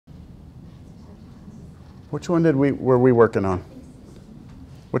Which one were we working on?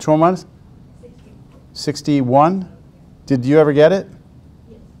 Which one was? 61. Did you ever get it?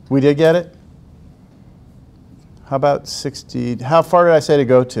 Yes. We did get it? How about 60? How far did I say to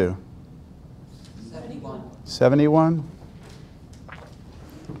go to? 71. 71?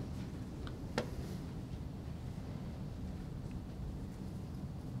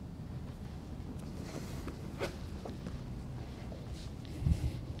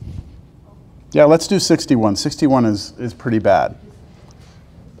 Yeah, let's do 61. 61 is pretty bad.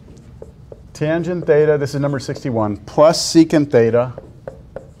 Tangent theta, this is number 61, plus secant theta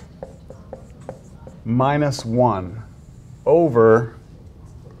minus 1 over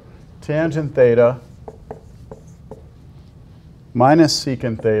tangent theta minus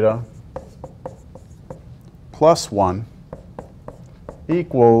secant theta plus 1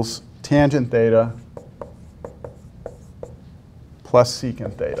 equals tangent theta plus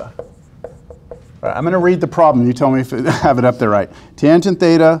secant theta. All right, I'm going to read the problem. You tell me if I have it up there right. Tangent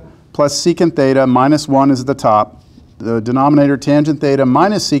theta plus secant theta minus 1 is at the top. The denominator tangent theta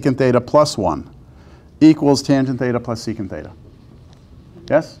minus secant theta plus 1 equals tangent theta plus secant theta.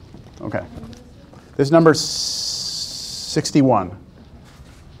 Yes? Okay. This is number 61.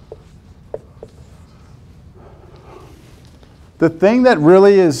 The thing that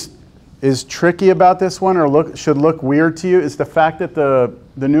really is tricky about this one, or should look weird to you, is the fact that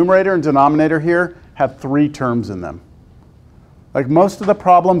the numerator and denominator here have 3 terms in them. Like most of the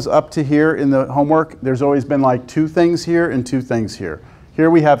problems up to here in the homework, there's always been like 2 things here and 2 things here. Here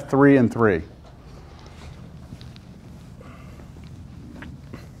we have 3 and 3.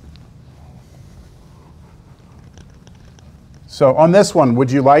 So on this one, would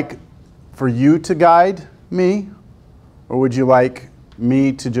you like for you to guide me, or would you like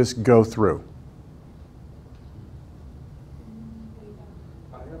me to just go through?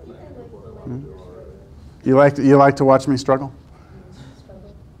 Hmm? You like to watch me struggle?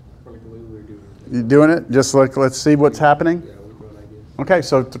 You doing it? Just like, let's see what's happening? Okay,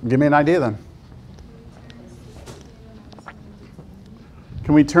 so give me an idea then.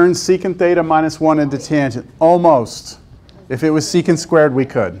 Can we turn secant theta minus 1 into tangent? Almost. If it was secant squared, we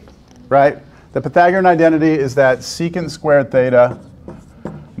could, right? The Pythagorean identity is that secant squared theta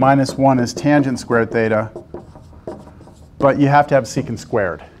minus 1 is tangent squared theta, but you have to have secant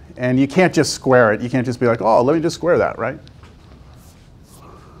squared. And you can't just square it. You can't just be like, oh, let me just square that, right?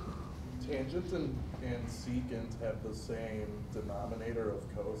 Tangent and secant have the same denominator of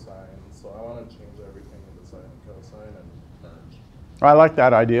cosine, so I want to change everything into sine and cosine and merge. I like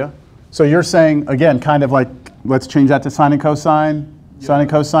that idea. So you're saying, again, kind of like, let's change that to sine and cosine, sine and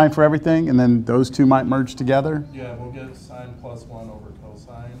cosine for everything, and then those two might merge together? Yeah, we'll get sine plus 1 over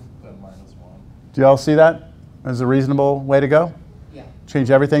cosine, then minus 1. Do you all see that as a reasonable way to go? Yeah.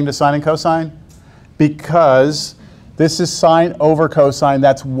 Change everything to sine and cosine? Because this is sine over cosine,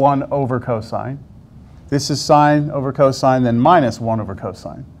 that's 1 over cosine. This is sine over cosine, then minus 1 over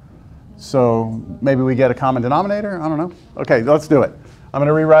cosine. So maybe we get a common denominator? I don't know. Okay, let's do it. I'm going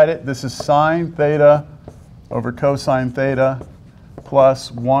to rewrite it. This is sine theta over cosine theta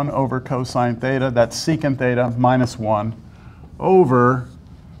plus 1 over cosine theta. That's secant theta minus 1 over,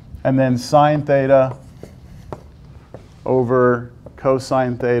 and then sine theta over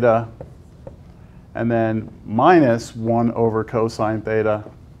cosine theta, and then minus 1 over cosine theta,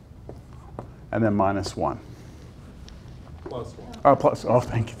 and then minus 1. Plus 1. Oh, plus. Oh,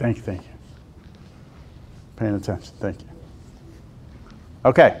 thank you, thank you, thank you. Paying attention, thank you.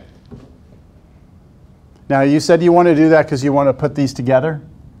 Okay. Now, you said you want to do that because you want to put these together?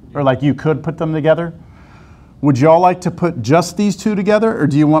 Or like you could put them together? Would you all like to put just these two together? Or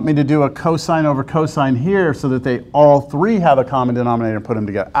do you want me to do a cosine over cosine here so that they all 3 have a common denominator and put them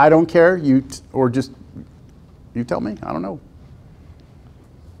together? I don't care. Or just, you tell me. I don't know.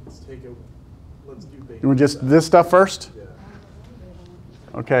 Let's do basic. You want just this stuff first?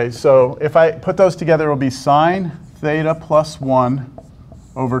 Yeah. Okay, so if I put those together, it will be sine theta plus 1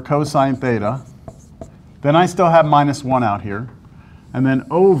 over cosine theta. Then I still have minus 1 out here. And then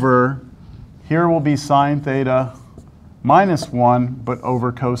over, here will be sine theta minus 1, but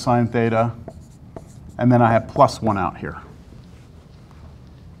over cosine theta. And then I have plus 1 out here.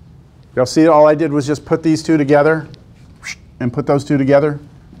 Y'all see all I did was just put these two together and put those two together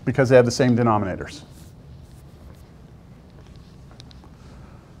because they have the same denominators.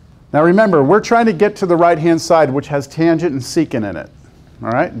 Now remember, we're trying to get to the right-hand side, which has tangent and secant in it. All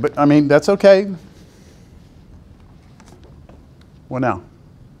right? But, I mean, that's okay. What now?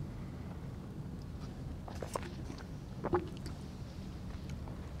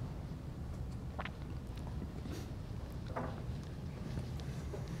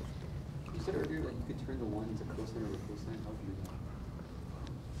 You said earlier that you could turn the 1 into cosine over cosine. How do you do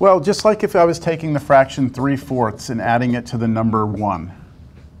that? Well, just like if I was taking the fraction 3/4 and adding it to the number 1.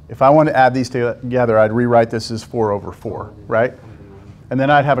 If I want to add these together, I'd rewrite this as 4 over 4, right? And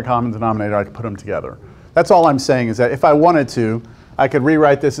then I'd have a common denominator, I could put them together. That's all I'm saying is that if I wanted to, I could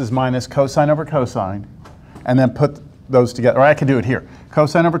rewrite this as minus cosine over cosine, and then put those together. Or I could do it here.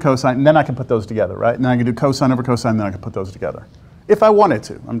 Cosine over cosine, and then I can put those together, right? And then I can do cosine over cosine, and then I can put those together. If I wanted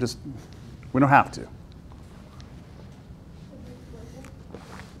to. We don't have to.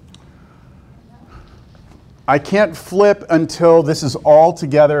 I can't flip until this is all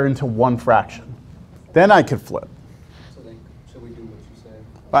together into one fraction. Then I could flip. So then, should we do what you said?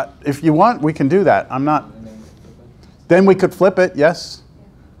 But if you want, we can do that. I'm not. Then we could flip it, yes?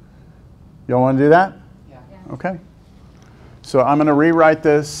 You all want to do that? Yeah. Okay. So I'm going to rewrite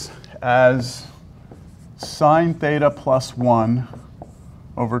this as sine theta plus 1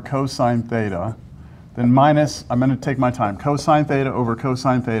 over cosine theta. Then minus, I'm going to take my time, cosine theta over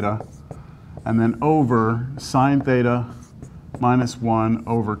cosine theta, and then over sine theta minus 1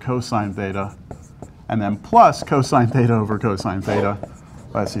 over cosine theta, and then plus cosine theta over cosine theta.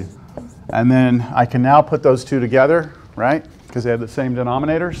 Bless you. And then I can now put those two together, right? Because they have the same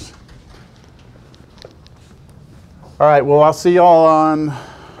denominators. All right, well, I'll see y'all on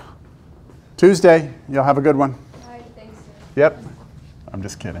Tuesday. Y'all have a good one. All right, thanks, sir. Yep. I'm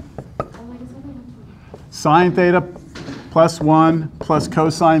just kidding. Oh my God. Sine theta plus 1 plus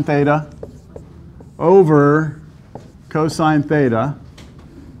cosine theta over cosine theta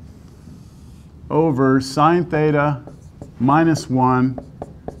over sine theta minus 1.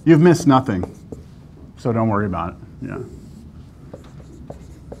 You've missed nothing, so don't worry about it. Yeah.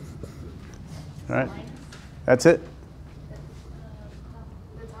 All right. That's it.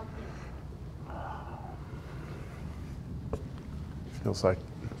 Feels like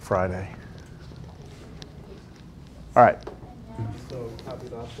Friday. All right. So copy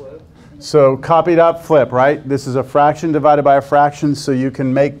dot flip. So copy dot flip, right? This is a fraction divided by a fraction, so you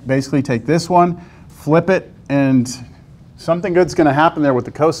can basically take this one, flip it, and something good's going to happen there with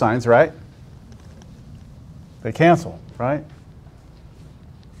the cosines, right? They cancel, right?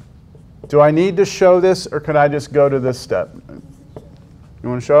 Do I need to show this, or can I just go to this step? You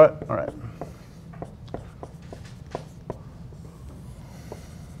want to show it? All right.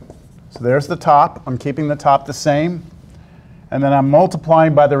 So there's the top. I'm keeping the top the same. And then I'm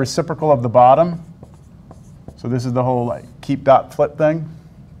multiplying by the reciprocal of the bottom. So this is the whole like keep dot flip thing.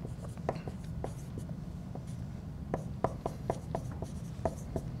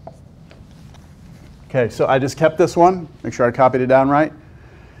 Okay, so I just kept this one. Make sure I copied it down right.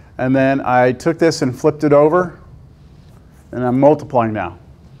 And then I took this and flipped it over. And I'm multiplying now.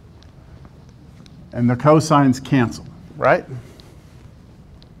 And the cosines cancel, right?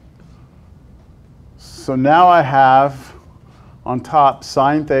 So now I have on top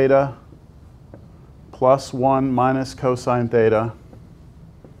sine theta plus 1 minus cosine theta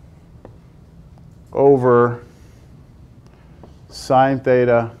over sine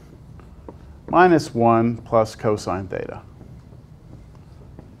theta minus 1 plus cosine theta.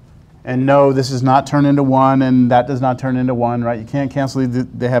 And no, this does not turn into 1, and that does not turn into 1, right? You can't cancel,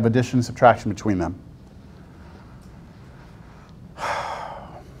 they have addition and subtraction between them.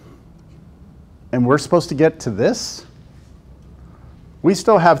 And we're supposed to get to this? We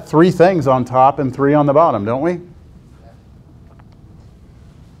still have 3 things on top and 3 on the bottom, don't we?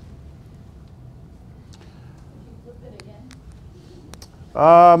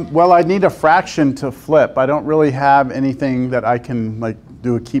 Well, I need a fraction to flip. I don't really have anything that I can like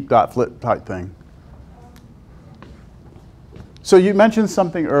do a keep dot flip type thing. So you mentioned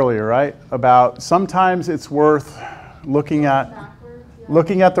something earlier, right? About sometimes it's worth looking at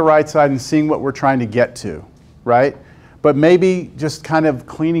the right side and seeing what we're trying to get to, right? But maybe just kind of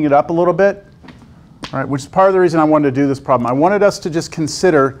cleaning it up a little bit, right? Which is part of the reason I wanted to do this problem. I wanted us to just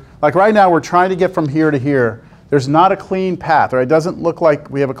consider, like right now we're trying to get from here to here. There's not a clean path, right? It doesn't look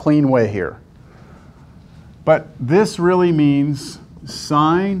like we have a clean way here. But this really means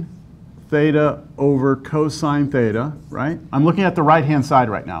sine theta over cosine theta, right? I'm looking at the right-hand side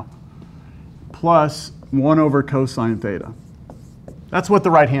right now, plus 1 over cosine theta. That's what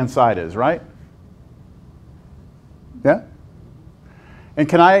the right-hand side is, right? Yeah? And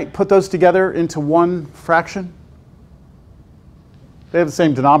can I put those together into one fraction? They have the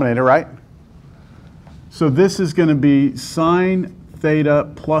same denominator, right? So this is going to be sine theta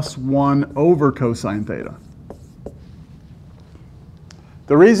plus 1 over cosine theta.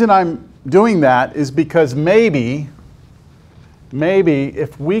 The reason I'm doing that is because maybe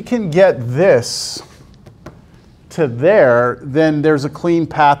if we can get this to there, then there's a clean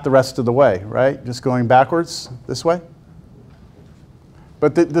path the rest of the way, right? Just going backwards this way.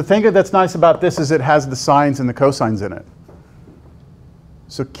 But the thing that's nice about this is it has the sines and the cosines in it.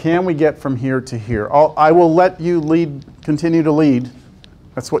 So can we get from here to here? I will let you lead, continue to lead.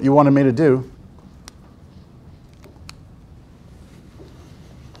 That's what you wanted me to do.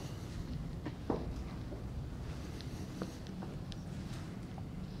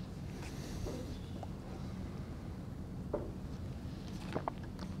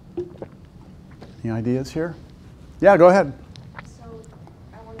 Any ideas here? Yeah, go ahead. So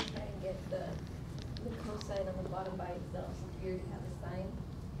I want to try and get the cosine on the bottom by itself. So here you have a sine.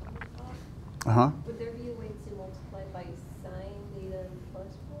 Uh-huh. Would there be a way to multiply by sine theta plus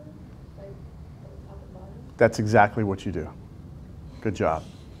 4? By the top and bottom? That's exactly what you do. Good job.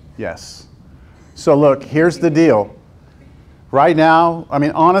 Yes. So look, here's the deal. Right now, I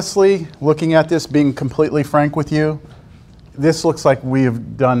mean, honestly, looking at this, being completely frank with you, this looks like we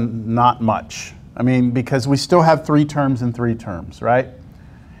have done not much. I mean, because we still have 3 terms and 3 terms, right?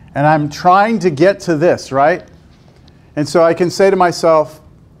 And I'm trying to get to this, right? And so I can say to myself,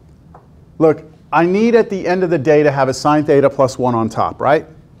 look, I need at the end of the day to have a sine theta plus 1 on top, right?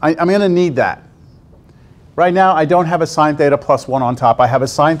 I'm going to need that. Right now, I don't have a sine theta plus 1 on top. I have a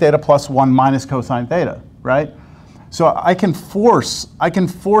sine theta plus 1 minus cosine theta, right? So I can force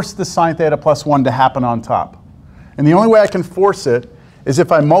the sine theta plus 1 to happen on top. And the only way I can force it is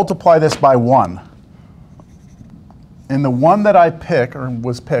if I multiply this by 1. And the one that I pick, or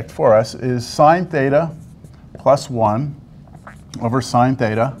was picked for us, is sine theta plus 1 over sine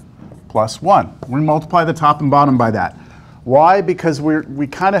theta plus 1. We're going to multiply the top and bottom by that. Why? Because we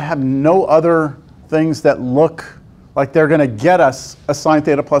kind of have no other things that look like they're going to get us a sine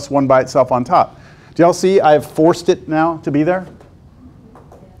theta plus 1 by itself on top. Do y'all see I've forced it now to be there?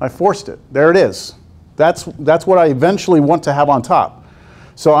 I forced it. There it is. That's what I eventually want to have on top.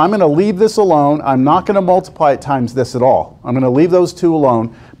 So I'm going to leave this alone. I'm not going to multiply it times this at all. I'm going to leave those 2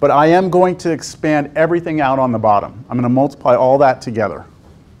 alone, but I am going to expand everything out on the bottom. I'm going to multiply all that together.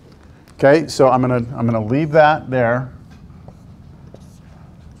 Okay, so I'm going to leave that there.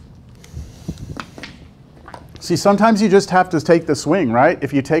 See, sometimes you just have to take the swing, right?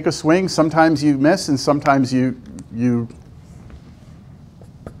 If you take a swing, sometimes you miss and sometimes you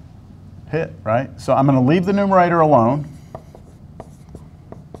hit, right? So I'm going to leave the numerator alone.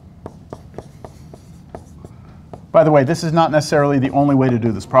 By the way, this is not necessarily the only way to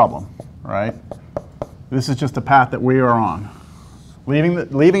do this problem, right? This is just the path that we are on.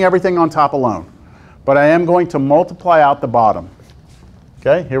 Leaving everything on top alone. But I am going to multiply out the bottom.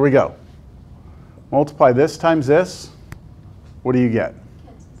 Okay, here we go. Multiply this times this. What do you get?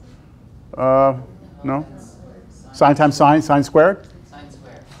 No? Sine times sine, sine squared? Sine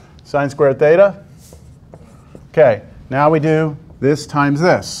squared. Sine squared theta. Okay, now we do this times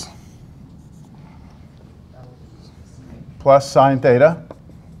this. Plus sine theta.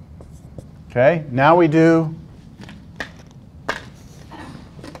 Okay, now we do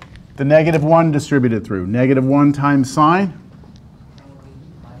the -1 distributed through. -1 times sine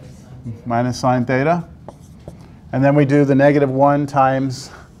minus sine theta. And then we do the -1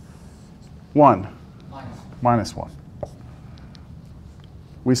 times 1 minus 1.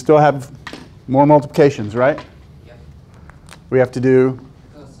 We still have more multiplications, right? Yep. We have to do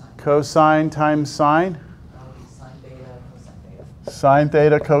Cosine. cosine times sine. That would be sine theta, cosine theta. Sine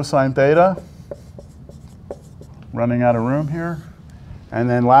theta, cosine theta. Running out of room here. And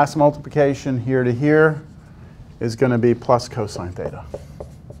then last multiplication here to here is going to be plus cosine theta.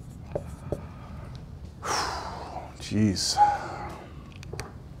 Jeez.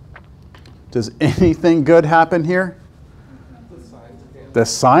 Does anything good happen here? The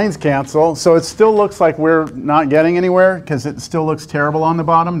signs cancel. So it still looks like we're not getting anywhere because it still looks terrible on the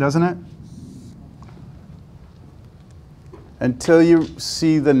bottom, doesn't it? Until you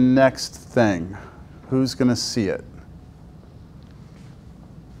see the next thing. Who's going to see it?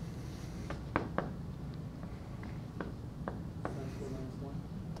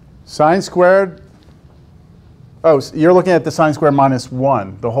 Sine squared. Oh, so you're looking at the sine squared minus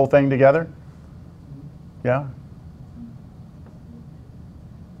 1, the whole thing together? Yeah?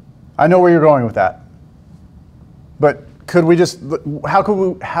 I know where you're going with that. But could we just, how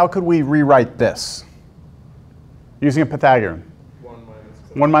could we rewrite this? Using a Pythagorean.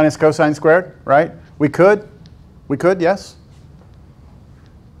 1 minus cosine squared, right? We could, yes?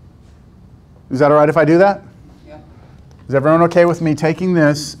 Is that all right if I do that? Yeah. Is everyone okay with me taking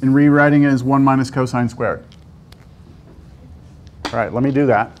this and rewriting it as 1 minus cosine squared? All right, let me do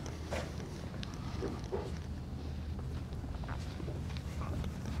that.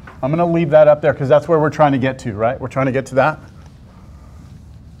 I'm going to leave that up there because that's where we're trying to get to, right? We're trying to get to that.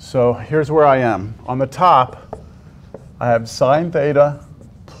 So here's where I am. On the top, I have sine theta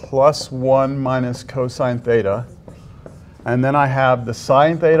plus 1 minus cosine theta. And then I have the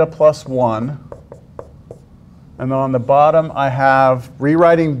sine theta plus 1. And then on the bottom, I have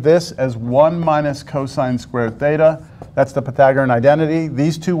rewriting this as 1 minus cosine squared theta. That's the Pythagorean identity.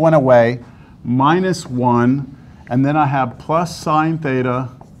 These two went away, minus 1. And then I have plus sine theta,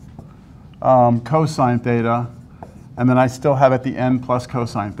 cosine theta. And then I still have at the end plus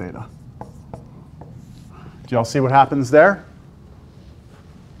cosine theta. Do y'all see what happens there?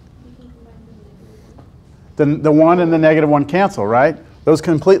 The 1 and the negative 1 cancel, right? Those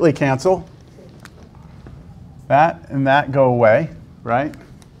completely cancel. That and that go away, right?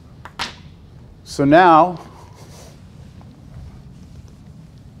 So now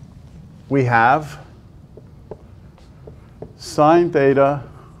we have sine theta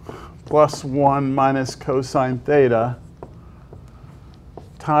plus 1 minus cosine theta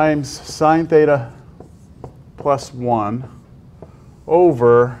times sine theta plus 1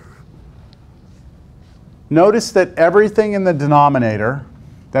 over. Notice that everything in the denominator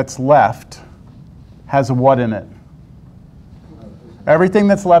that's left has a what in it? Everything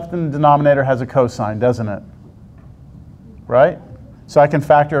that's left in the denominator has a cosine, doesn't it? Right? So I can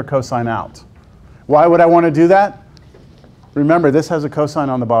factor a cosine out. Why would I want to do that? Remember, this has a cosine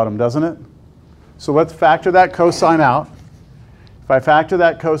on the bottom, doesn't it? So let's factor that cosine out. If I factor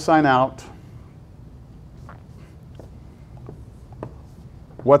that cosine out,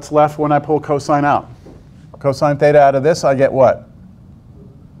 what's left when I pull cosine out? Cosine theta out of this, I get what?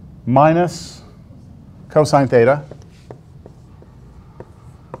 Minus cosine theta.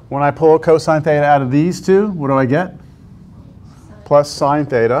 When I pull cosine theta out of these two, what do I get? Plus sine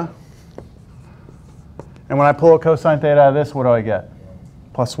theta. And when I pull a cosine theta out of this, what do I get?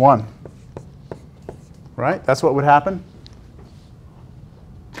 Plus 1. Right? That's what would happen.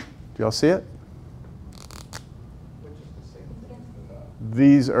 Do y'all see it?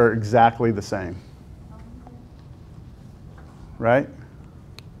 These are exactly the same. Right?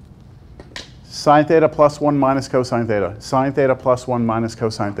 Sine theta plus 1 minus cosine theta. Sine theta plus 1 minus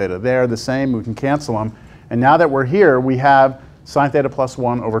cosine theta. They're the same. We can cancel them. And now that we're here, we have sine theta plus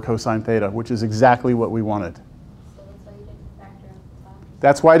 1 over cosine theta, which is exactly what we wanted. So that's why you didn't factor out the top?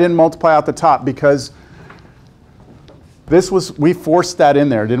 That's why I didn't multiply out the top, because we forced that in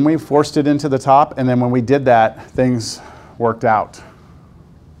there, didn't we? Forced it into the top, and then when we did that, things worked out.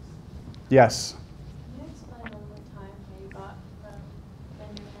 Yes? Can you explain one more time how you got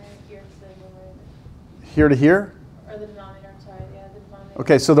from the numerator here to the numerator? Here to here? Or the denominator, I'm sorry, yeah, the denominator.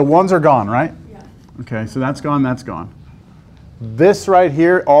 Okay, so the 1s are gone, right? Yeah. Okay, so that's gone, that's gone. This right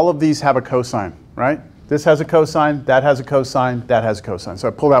here, all of these have a cosine, right? This has a cosine, that has a cosine, that has a cosine. So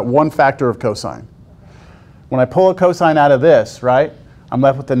I pulled out one factor of cosine. When I pull a cosine out of this, right, I'm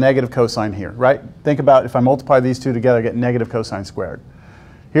left with the negative cosine here, right? Think about if I multiply these two together, I get negative cosine squared.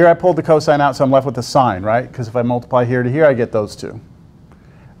 Here I pulled the cosine out, so I'm left with the sine, right? Because if I multiply here to here, I get those two.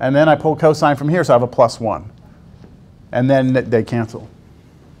 And then I pull cosine from here, so I have a plus 1. And then they cancel.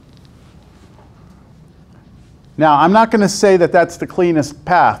 Now, I'm not going to say that that's the cleanest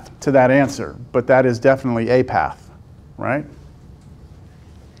path to that answer, but that is definitely a path, right?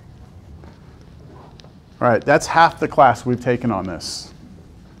 All right, that's half the class we've taken on this.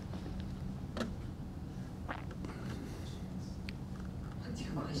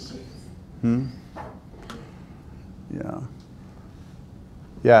 Yeah.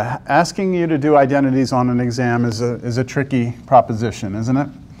 Yeah, asking you to do identities on an exam is a tricky proposition, isn't it?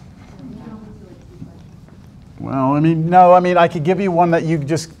 Well, I mean, no, I mean, I could give you one that you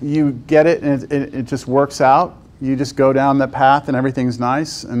get it and it just works out. You just go down that path and everything's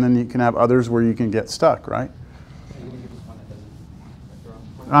nice, and then you can have others where you can get stuck, right?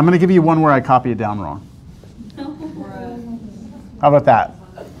 I'm going to give you one where I copy it down wrong. How about that?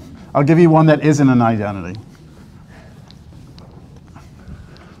 I'll give you one that isn't an identity.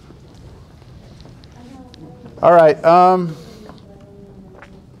 All right.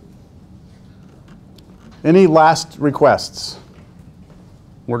 Any last requests?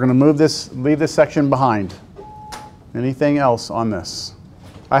 We're going to leave this section behind. Anything else on this?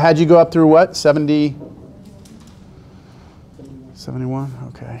 I had you go up through what? 70? 71?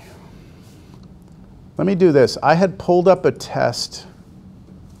 Okay. Let me do this. I had pulled up a test.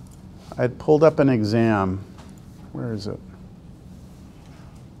 I had pulled up an exam. Where is it?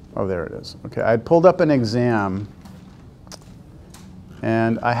 Oh, there it is. Okay, I had pulled up an exam,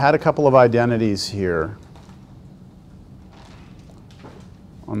 and I had a couple of identities here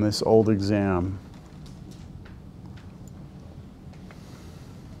on this old exam.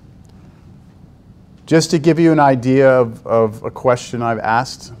 Just to give you an idea of a question I've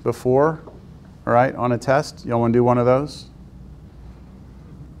asked before, all right, on a test. Y'all want to do one of those?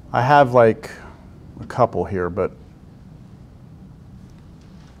 I have like a couple here, but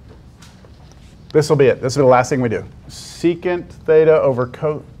this will be it. This will be the last thing we do. Secant theta over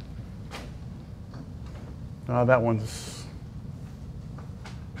that one's,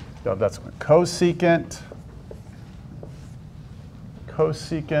 no, that's cosecant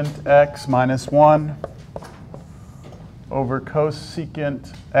x minus 1 over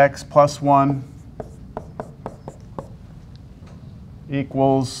cosecant x plus 1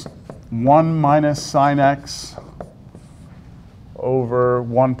 equals 1 minus sine x over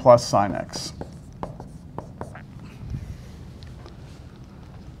 1 plus sine x.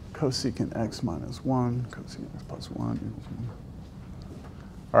 Cosecant x minus 1, cosecant x plus 1 equals 1.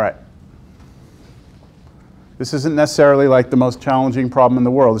 All right. This isn't necessarily like the most challenging problem in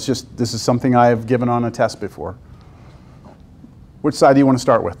the world. It's just this is something I have given on a test before. Which side do you want to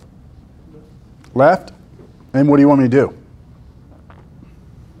start with? Left? And what do you want me to do?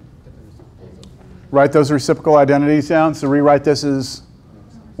 Write those reciprocal identities down. So rewrite this as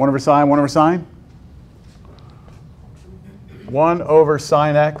 1 over sine, 1 over sine. 1 over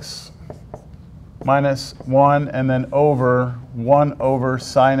sine x minus 1, and then over 1 over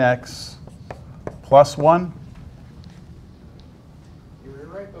sine x plus 1. You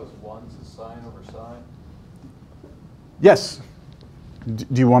rewrite those ones as sine over sine? Yes. Do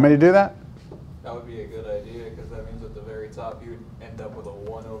you want me to do that? That would be a good idea, because that means at the very top you'd end up with a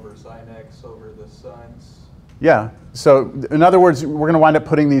 1 over sine x over the sines. Yeah. So in other words, we're going to wind up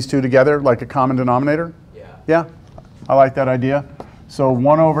putting these two together like a common denominator? Yeah. Yeah? I like that idea. So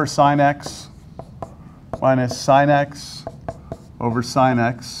 1 over sine x minus sine x over sine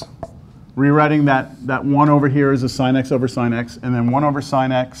x. Rewriting that 1 over here is a sine x over sine x, and then 1 over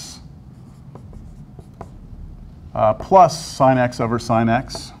sine x plus sine x over sine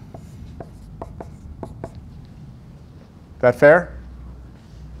x. That fair?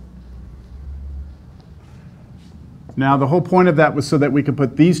 Now the whole point of that was so that we could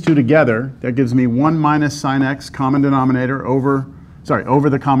put these two together. That gives me 1 minus sine x common denominator over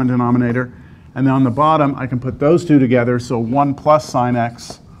the common denominator. And then on the bottom, I can put those two together, so 1 plus sine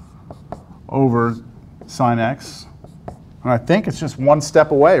x over sine x. And I think it's just one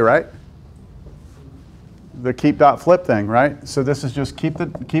step away, right? The keep dot flip thing, right? So this is just keep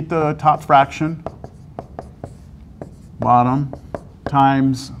the top fraction, bottom,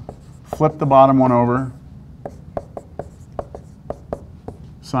 times flip the bottom one over.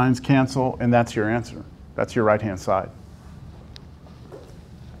 Signs cancel, and that's your answer. That's your right-hand side.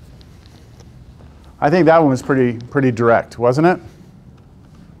 I think that one was pretty direct, wasn't it?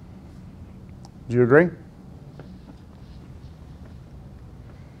 Do you agree?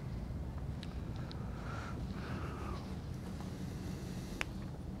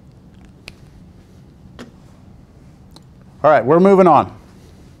 All right, we're moving on.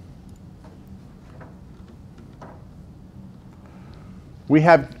 We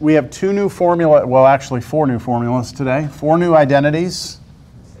have two new formula, well actually 4 new formulas today, 4 new identities.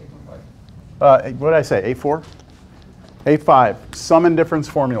 What did I say, A4? A5, sum and difference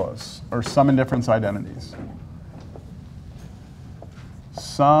formulas, or sum and difference identities.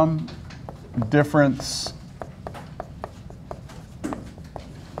 Sum difference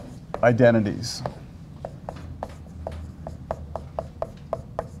identities.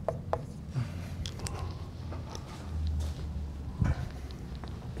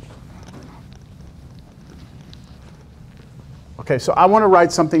 Okay, so I want to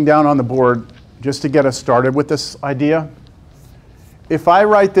write something down on the board just to get us started with this idea. If I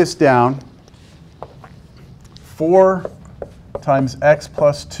write this down, 4 times x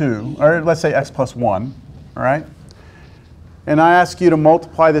plus 2, or let's say x plus 1, all right? And I ask you to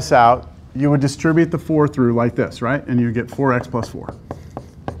multiply this out, you would distribute the 4 through like this, right? And you get 4x plus 4.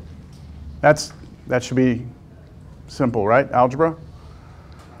 That should be simple, right? Algebra? All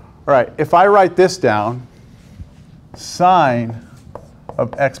right, if I write this down, sine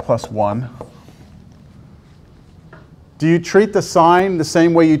of x plus 1. Do you treat the sine the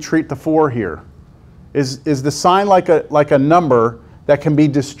same way you treat the 4 here? Is the sine like a number that can be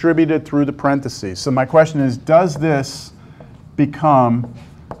distributed through the parentheses? So my question is, does this become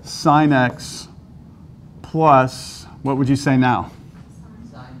sine x plus, what would you say now?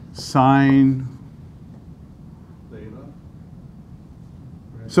 Sine.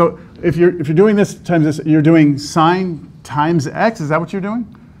 So if you're doing this times this, you're doing sine times x. Is that what you're doing?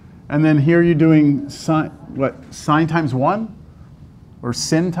 And then here you're doing sine, what? Sine times 1? Or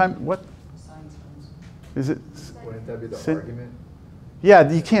sin times what? Sine times. Is it? Wouldn't that be the sin? argument?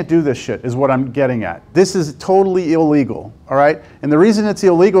 Yeah, you can't do this shit, is what I'm getting at. This is totally illegal, all right? And the reason it's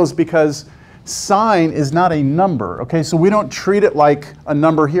illegal is because sine is not a number, okay? So we don't treat it like a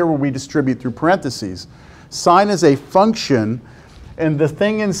number here where we distribute through parentheses. Sine is a function, and the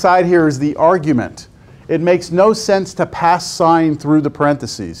thing inside here is the argument. It makes no sense to pass sine through the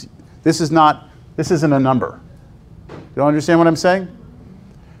parentheses. This isn't a number. You understand what I'm saying?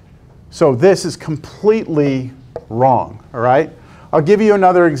 So this is completely wrong, all right? I'll give you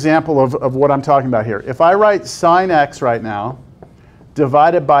another example of what I'm talking about here. If I write sine x right now,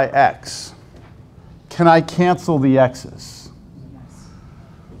 divided by x, can I cancel the x's?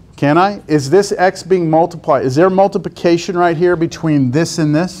 Can I? Is this x being multiplied? Is there multiplication right here between this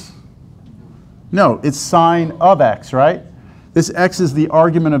and this? No, it's sine of x, right? This x is the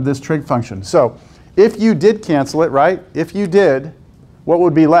argument of this trig function. So if you did cancel it, right? If you did, what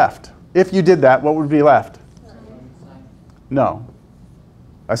would be left? If you did that, what would be left? No.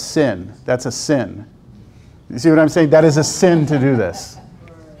 A sin. That's a sin. You see what I'm saying? That is a sin to do this.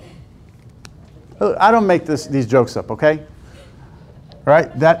 I don't make these jokes up, okay? Right?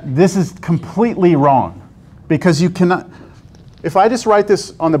 This is completely wrong. Because you cannot... If I just write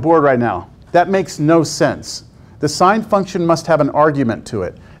this on the board right now, that makes no sense. The sine function must have an argument to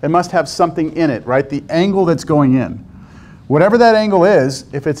it. It must have something in it, right? The angle that's going in. Whatever that angle is,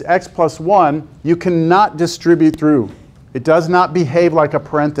 if it's x plus 1, you cannot distribute through. It does not behave like a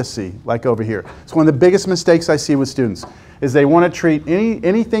parenthesis, like over here. It's one of the biggest mistakes I see with students, is they want to treat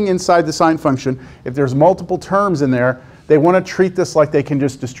anything inside the sine function, if there's multiple terms in there, they want to treat this like they can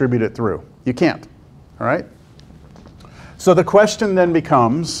just distribute it through. You can't, all right? So the question then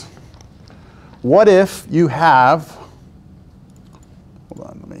becomes, what if you have, hold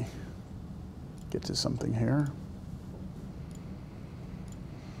on, let me get to something here.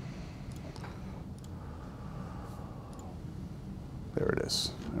 There it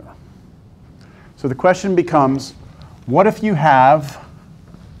is. There. So the question becomes, what if you have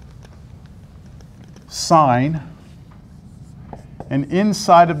sine, and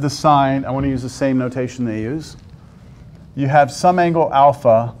inside of the sine, I want to use the same notation they use, you have some angle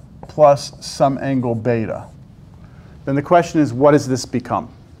alpha plus some angle beta. Then the question is, what does this become?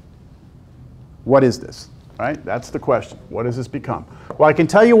 What is this? Right? That's the question. What does this become? Well, I can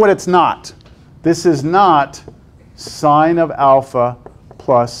tell you what it's not. This is not sine of alpha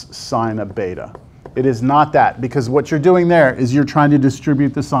plus sine of beta. It is not that, because what you're doing there is you're trying to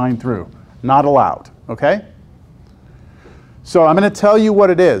distribute the sine through. Not allowed, okay? So I'm going to tell you what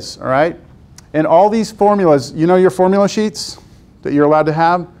it is, all right? And all these formulas, you know your formula sheets that you're allowed to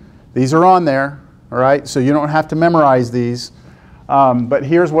have? These are on there, all right? So you don't have to memorize these. But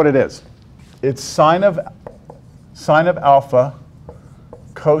here's what it is. It's sine of alpha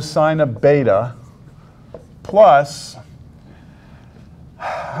cosine of beta plus,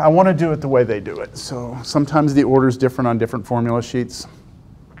 I want to do it the way they do it. So sometimes the order is different on different formula sheets.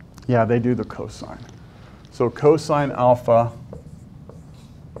 Yeah, they do the cosine. So cosine alpha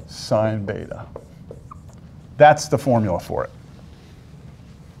sine beta. That's the formula for it.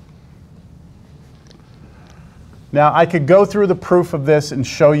 Now, I could go through the proof of this and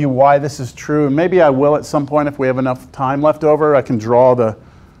show you why this is true, and maybe I will at some point if we have enough time left over. I can draw the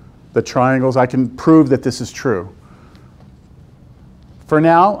triangles. I can prove that this is true. For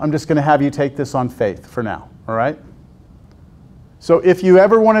now, I'm just going to have you take this on faith for now, all right? So if you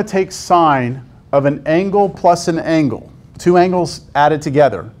ever want to take sine of an angle plus an angle, two angles added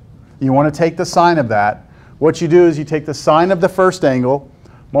together, you want to take the sine of that, what you do is you take the sine of the first angle,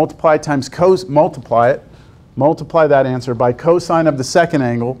 multiply times multiply that answer by cosine of the second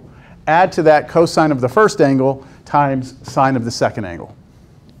angle, add to that cosine of the first angle times sine of the second angle.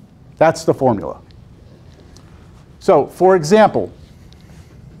 That's the formula. So, for example,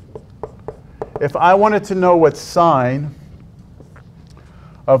 if I wanted to know what sine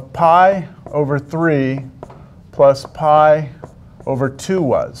of pi over 3 plus pi over 2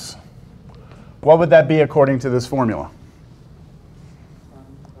 was, what would that be according to this formula?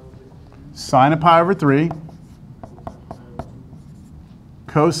 Sine of pi over 3,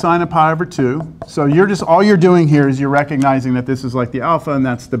 cosine of pi over 2. So all you're doing here is you're recognizing that this is like the alpha and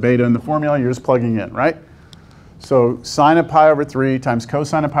that's the beta in the formula. You're just plugging in, right? So sine of pi over 3 times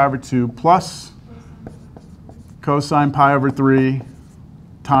cosine of pi over 2 plus cosine pi over 3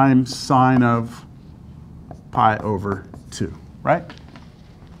 times sine of pi over 2, right?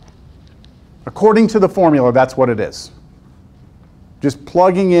 According to the formula, that's what it is. Just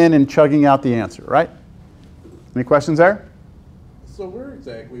plugging in and chugging out the answer, right? Any questions there? So where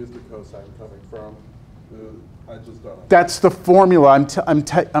exactly is the cosine coming from? I just don't know. That's the formula.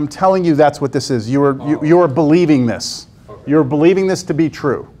 I'm telling you that's what this is. You are believing this. Okay. You're believing this to be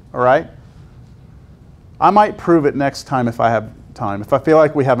true, all right? I might prove it next time if I have time. If I feel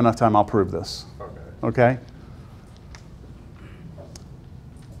like we have enough time, I'll prove this. Okay?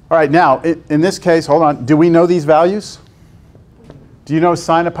 All right, now, in this case, hold on. Do we know these values? Do you know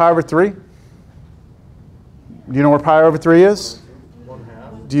sine of pi over 3? Do you know where pi over 3 is?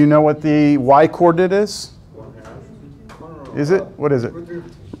 1/2. Do you know what the y-coordinate is? 1/2. Is it? What is it?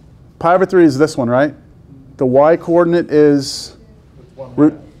 Pi over 3 is this one, right? The y-coordinate is It's 1/2.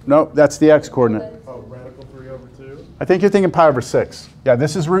 root. No, that's the x-coordinate. Oh, radical 3 over 2. I think you're thinking pi over 6. Yeah,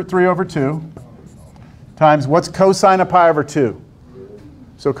 this is root 3 over 2 times what's cosine of pi over 2?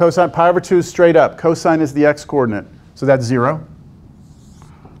 So cosine pi over 2 is straight up. Cosine is the x-coordinate. So that's 0.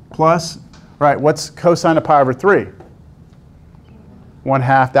 Plus, right, what's cosine of pi over 3?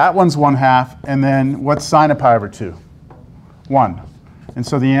 1/2. That one's 1/2. And then what's sine of pi over 2? 1. And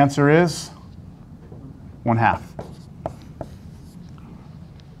so the answer is 1/2.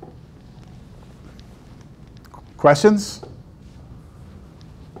 Questions?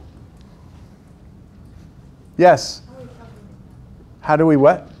 Yes? How do we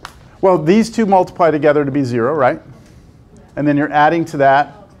what? Well, these two multiply together to be 0, right? And then you're adding to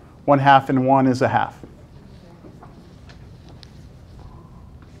that 1/2 and 1 is 1/2.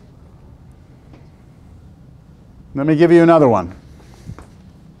 Let me give you another one.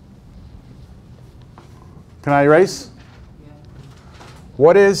 Can I erase?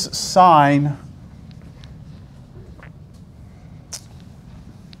 What is sine?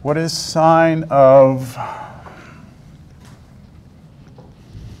 What is sine of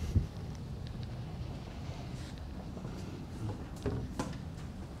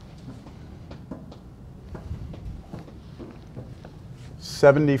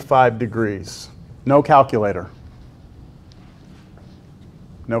 75 degrees? No calculator.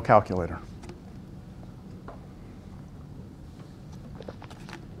 No calculator.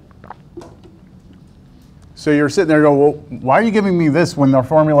 So you're sitting there going, well, why are you giving me this when the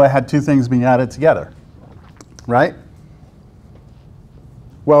formula had two things being added together? Right?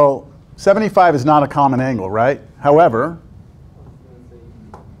 Well, 75 is not a common angle, right? However,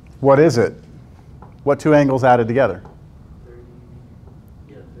 what is it? What two angles added together?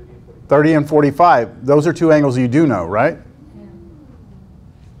 30 and 45. Those are two angles you do know, right?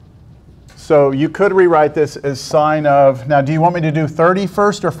 So you could rewrite this as sine of, now do you want me to do 30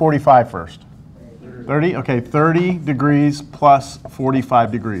 first or 45 first? 30? Okay, 30 degrees plus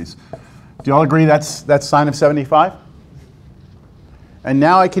 45 degrees. Do you all agree that's sine of 75? And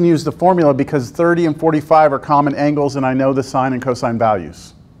now I can use the formula because 30 and 45 are common angles and I know the sine and cosine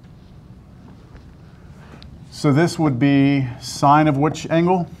values. So this would be sine of which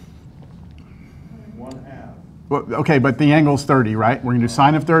angle? 1/2. Well, okay, but the angle's 30, right? We're going to do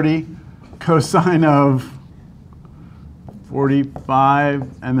sine of 30, cosine of 45,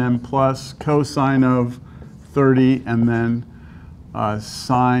 and then plus cosine of 30, and then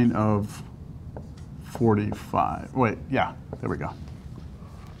sine of 45. Wait, yeah, there we go.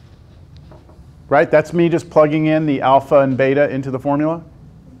 Right, that's me just plugging in the alpha and beta into the formula.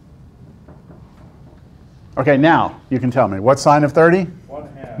 Okay, now you can tell me. What's sine of 30?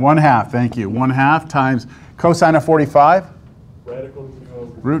 1/2. 1/2, thank you. 1/2 times cosine of 45? Radical 2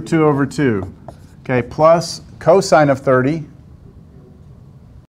 over Root 2 over 2. Okay, plus cosine of 30?